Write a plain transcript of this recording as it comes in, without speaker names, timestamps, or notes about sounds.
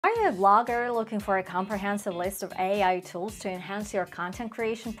Are you a blogger looking for a comprehensive list of AI tools to enhance your content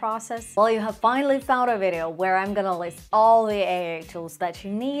creation process? Well, you have finally found a video where I'm gonna list all the AI tools that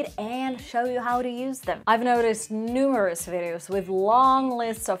you need and show you how to use them. I've noticed numerous videos with long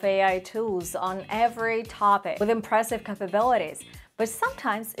lists of AI tools on every topic with impressive capabilities, but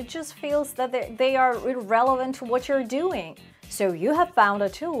sometimes it just feels that they are irrelevant to what you're doing. So you have found a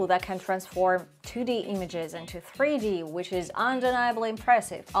tool that can transform 2D images into 3D, which is undeniably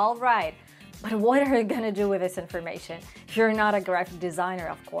impressive. All right. But what are you gonna do with this information if you're not a graphic designer,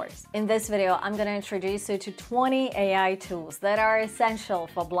 of course? In this video, I'm gonna introduce you to 20 AI tools that are essential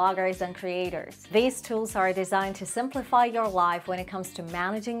for bloggers and creators. These tools are designed to simplify your life when it comes to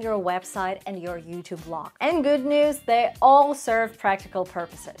managing your website and your YouTube blog. And good news, they all serve practical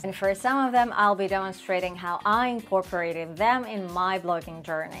purposes. And for some of them, I'll be demonstrating how I incorporated them in my blogging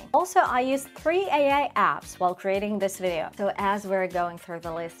journey. Also, I used 3 AI apps while creating this video. So as we're going through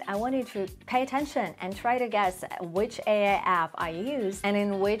the list, I want you to pay attention and try to guess which AI app I use and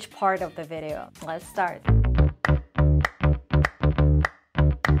in which part of the video. Let's start.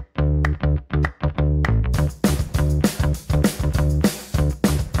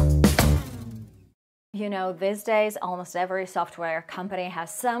 You know, these days almost every software company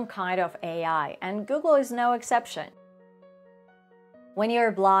has some kind of AI, and Google is no exception. When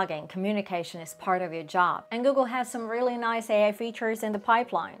you're blogging, communication is part of your job, and Google has some really nice AI features in the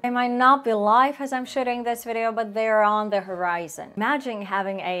pipeline. They might not be live as I'm shooting this video, but they're on the horizon. Imagine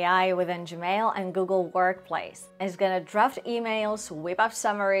having AI within Gmail and Google Workplace. It's gonna draft emails, whip up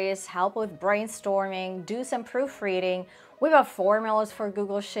summaries, help with brainstorming, do some proofreading, whip up formulas for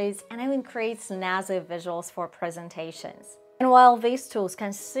Google Sheets, and even create snazzy visuals for presentations. And while these tools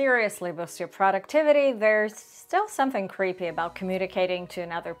can seriously boost your productivity, there's still something creepy about communicating to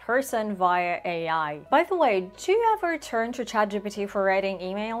another person via AI. By the way, do you ever turn to ChatGPT for writing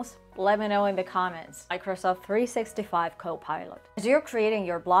emails? Let me know in the comments. Microsoft 365 Copilot. As you're creating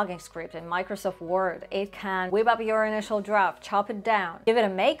your blogging script in Microsoft Word, it can whip up your initial draft, chop it down, give it a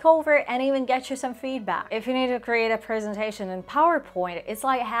makeover, and even get you some feedback. If you need to create a presentation in PowerPoint, it's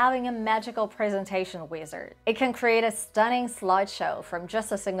like having a magical presentation wizard. It can create a stunning slideshow from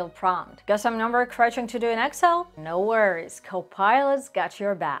just a single prompt. Got some number crunching to do in Excel? No worries, Copilot's got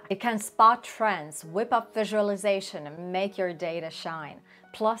your back. It can spot trends, whip up visualization, and make your data shine.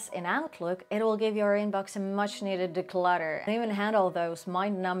 Plus, in Outlook, it will give your inbox a much-needed declutter and even handle those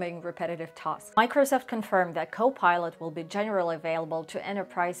mind-numbing repetitive tasks. Microsoft confirmed that Copilot will be generally available to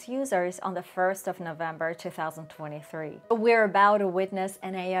enterprise users on the 1st of November 2023. We're about to witness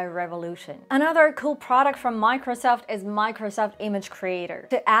an AI revolution. Another cool product from Microsoft is Microsoft Image Creator.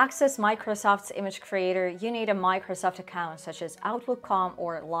 To access Microsoft's Image Creator, you need a Microsoft account such as Outlook.com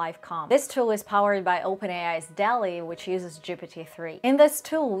or Live.com. This tool is powered by OpenAI's DALL-E, which uses GPT-3. In this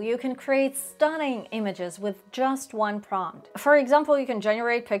tool, you can create stunning images with just one prompt. For example, you can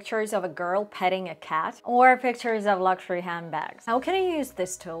generate pictures of a girl petting a cat or pictures of luxury handbags. How can you use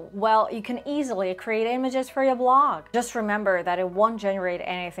this tool? Well, you can easily create images for your blog. Just remember that it won't generate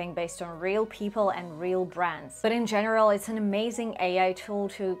anything based on real people and real brands. But in general, it's an amazing AI tool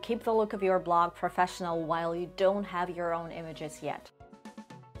to keep the look of your blog professional while you don't have your own images yet.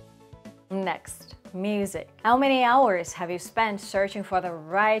 Next, music. How many hours have you spent searching for the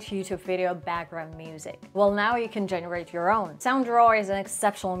right YouTube video background music? Well, now you can generate your own. SoundDrawer is an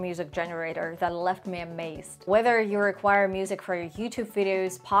exceptional music generator that left me amazed. Whether you require music for your YouTube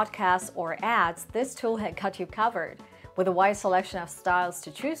videos, podcasts, or ads, this tool had got you covered. With a wide selection of styles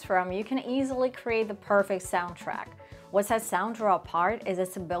to choose from, you can easily create the perfect soundtrack. What sets SoundDrawer apart is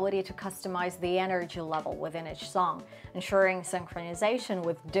its ability to customize the energy level within each song, ensuring synchronization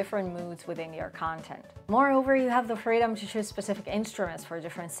with different moods within your content. Moreover, you have the freedom to choose specific instruments for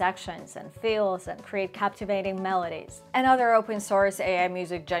different sections and feels and create captivating melodies. Another open-source AI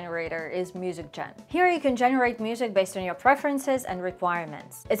music generator is MusicGen. Here you can generate music based on your preferences and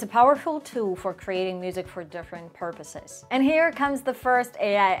requirements. It's a powerful tool for creating music for different purposes. And here comes the first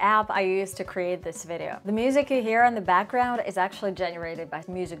AI app I used to create this video. The music you hear on the background is actually generated by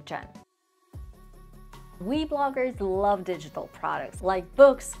MusicGen. We bloggers love digital products like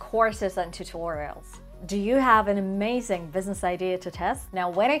books, courses, and tutorials. Do you have an amazing business idea to test? Now,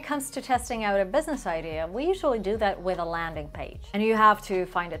 when it comes to testing out a business idea, we usually do that with a landing page. And you have to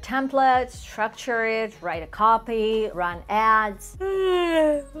find a template, structure it, write a copy, run ads.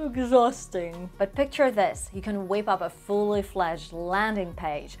 Exhausting. But picture this, you can whip up a fully fledged landing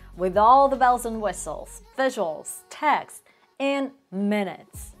page with all the bells and whistles, visuals, text, in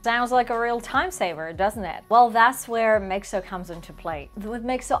minutes. Sounds like a real time saver, doesn't it? Well, that's where Mixo comes into play. With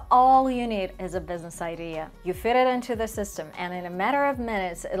Mixo, all you need is a business idea. You fit it into the system, and in a matter of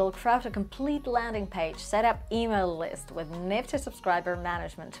minutes, it'll craft a complete landing page, set up email list with nifty subscriber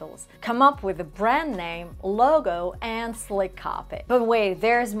management tools, come up with a brand name, logo, and slick copy. But wait,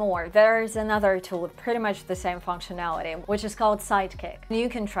 there's more. There's another tool with pretty much the same functionality, which is called Sidekick. You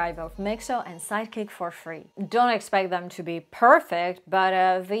can try both Mixo and Sidekick for free. Don't expect them to be perfect,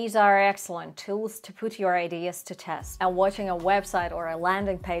 but these are excellent tools to put your ideas to test. And watching a website or a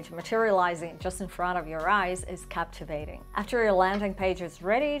landing page materializing just in front of your eyes is captivating. After your landing page is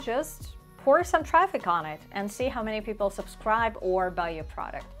ready, just pour some traffic on it and see how many people subscribe or buy your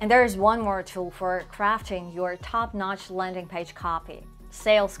product. And there's one more tool for crafting your top-notch landing page copy.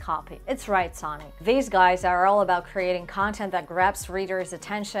 Sales copy. It's Writesonic. These guys are all about creating content that grabs readers'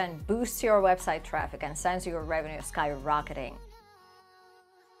 attention, boosts your website traffic, and sends your revenue skyrocketing.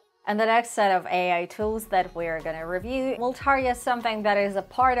 And the next set of AI tools that we're going to review will target something that is a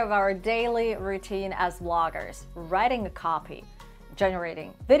part of our daily routine as bloggers: writing a copy,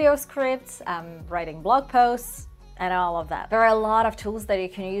 generating video scripts, writing blog posts, and all of that. There are a lot of tools that you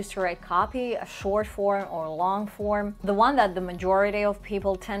can use to write copy, a short form or long form. The one that the majority of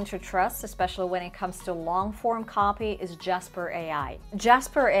people tend to trust, especially when it comes to long form copy, is Jasper AI.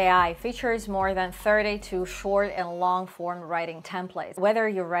 Jasper AI features more than 32 short and long form writing templates. Whether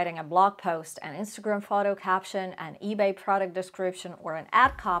you're writing a blog post, an Instagram photo caption, an eBay product description, or an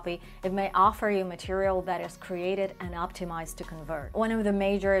ad copy, it may offer you material that is created and optimized to convert. One of the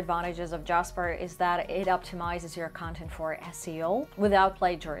major advantages of Jasper is that it optimizes your content for SEO without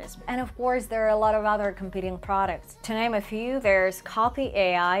plagiarism. And of course, there are a lot of other competing products. To name a few, there's Copy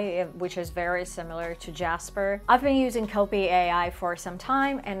AI, which is very similar to Jasper. I've been using Copy AI for some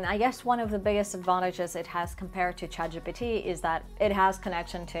time, and I guess one of the biggest advantages it has compared to ChatGPT is that it has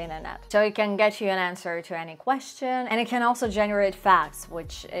connection to internet. So it can get you an answer to any question, and it can also generate facts,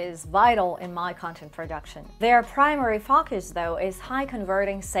 which is vital in my content production. Their primary focus, though, is high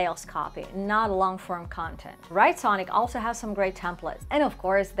converting sales copy, not long form content. Writesonic also has some great templates. And of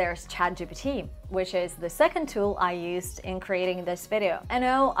course, there's ChatGPT, which is the second tool I used in creating this video. I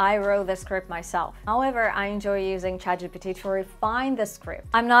know I wrote the script myself. However, I enjoy using ChatGPT to refine the script.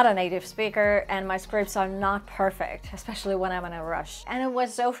 I'm not a native speaker, and my scripts are not perfect, especially when I'm in a rush. And it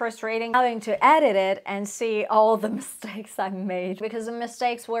was so frustrating having to edit it and see all the mistakes I made, because the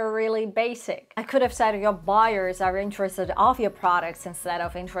mistakes were really basic. I could have said your buyers are interested of your products instead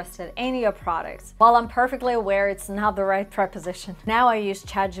of interested in your products. While I'm perfectly aware it's not the right preposition, now I use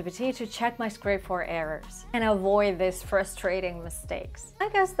ChatGPT to check my script for errors and avoid these frustrating mistakes. I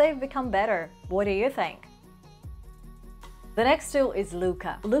guess they've become better. What do you think? The next tool is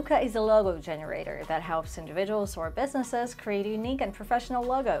Luca. Luca is a logo generator that helps individuals or businesses create unique and professional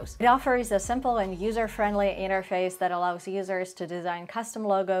logos. It offers a simple and user-friendly interface that allows users to design custom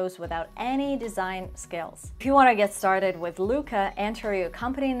logos without any design skills. If you want to get started with Luca, enter your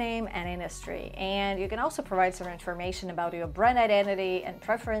company name and industry, and you can also provide some information about your brand identity and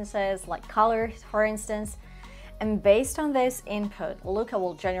preferences, like colors, for instance. And based on this input, Luca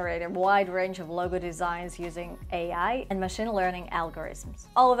will generate a wide range of logo designs using AI and machine learning algorithms.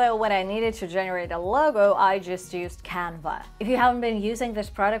 Although when I needed to generate a logo, I just used Canva. If you haven't been using this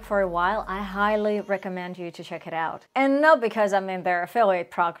product for a while, I highly recommend you to check it out. And not because I'm in their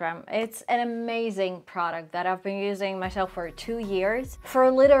affiliate program, it's an amazing product that I've been using myself for 2 years for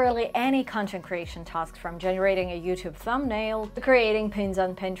literally any content creation task, from generating a YouTube thumbnail to creating pins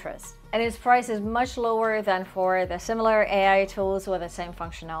on Pinterest. And its price is much lower than for the similar AI tools with the same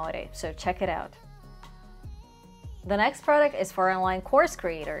functionality, so check it out. The next product is for online course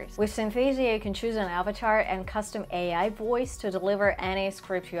creators. With Synthesia, you can choose an avatar and custom AI voice to deliver any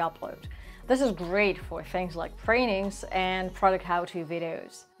script you upload. This is great for things like trainings and product how-to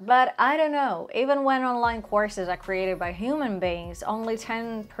videos. But I don't know, even when online courses are created by human beings, only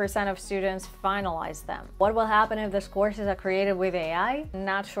 10% of students finalize them. What will happen if these courses are created with AI?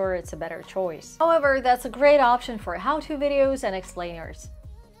 Not sure it's a better choice. However, that's a great option for how-to videos and explainers.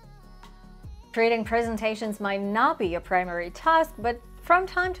 Creating presentations might not be your primary task, but from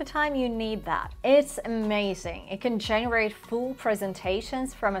time to time you need that. It's amazing. It can generate full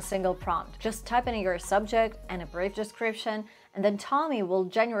presentations from a single prompt. Just type in your subject and a brief description, and then Tommy will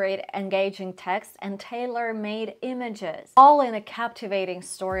generate engaging text and tailor-made images, all in a captivating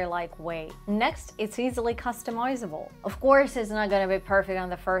story-like way. Next, it's easily customizable. Of course, it's not going to be perfect on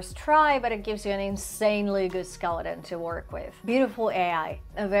the first try, but it gives you an insanely good skeleton to work with. Beautiful AI,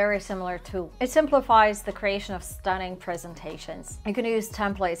 a very similar tool. It simplifies the creation of stunning presentations. You can use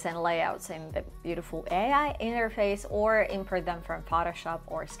templates and layouts in the beautiful AI interface or import them from Photoshop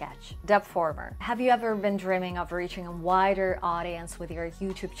or Sketch. Dubformer. Have you ever been dreaming of reaching a wider audience with your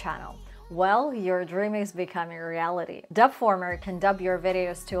YouTube channel? Well, your dream is becoming a reality. Dubformer can dub your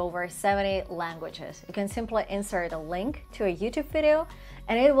videos to over 70 languages. You can simply insert a link to a YouTube video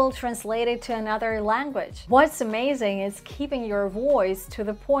and it will translate it to another language. What's amazing is keeping your voice to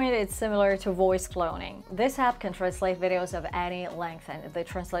the point it's similar to voice cloning. This app can translate videos of any length and the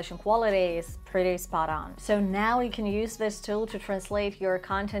translation quality is pretty spot on. So now you can use this tool to translate your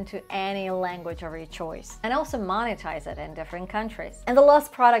content to any language of your choice and also monetize it in different countries. And the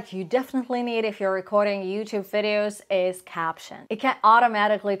last product you definitely need if you're recording YouTube videos is Caption. It can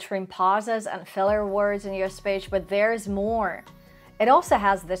automatically trim pauses and filler words in your speech, but there's more. It also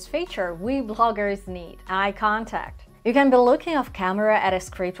has this feature we bloggers need, eye contact. You can be looking off camera at a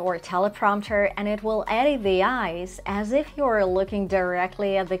script or teleprompter and it will edit the eyes as if you're looking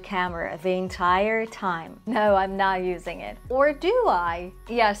directly at the camera the entire time. No, I'm not using it. Or do I?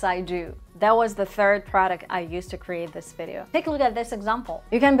 Yes, I do. That was the third product I used to create this video. Take a look at this example.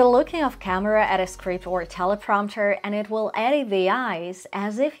 You can be looking off camera at a script or teleprompter and it will edit the eyes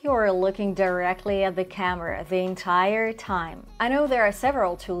as if you're looking directly at the camera the entire time. I know there are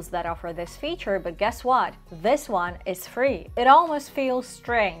several tools that offer this feature, but guess what? This one is free. It almost feels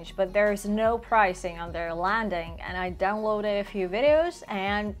strange, but there's no pricing on their landing, and I downloaded a few videos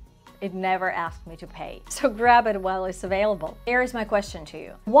and it never asked me to pay. So grab it while it's available. Here's my question to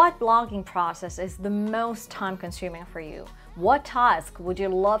you. What blogging process is the most time-consuming for you? What task would you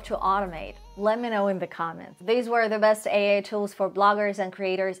love to automate? Let me know in the comments. These were the best AI tools for bloggers and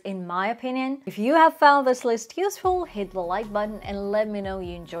creators in my opinion. If you have found this list useful, hit the like button and let me know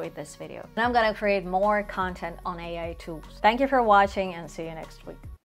you enjoyed this video. And I'm gonna create more content on AI tools. Thank you for watching and see you next week.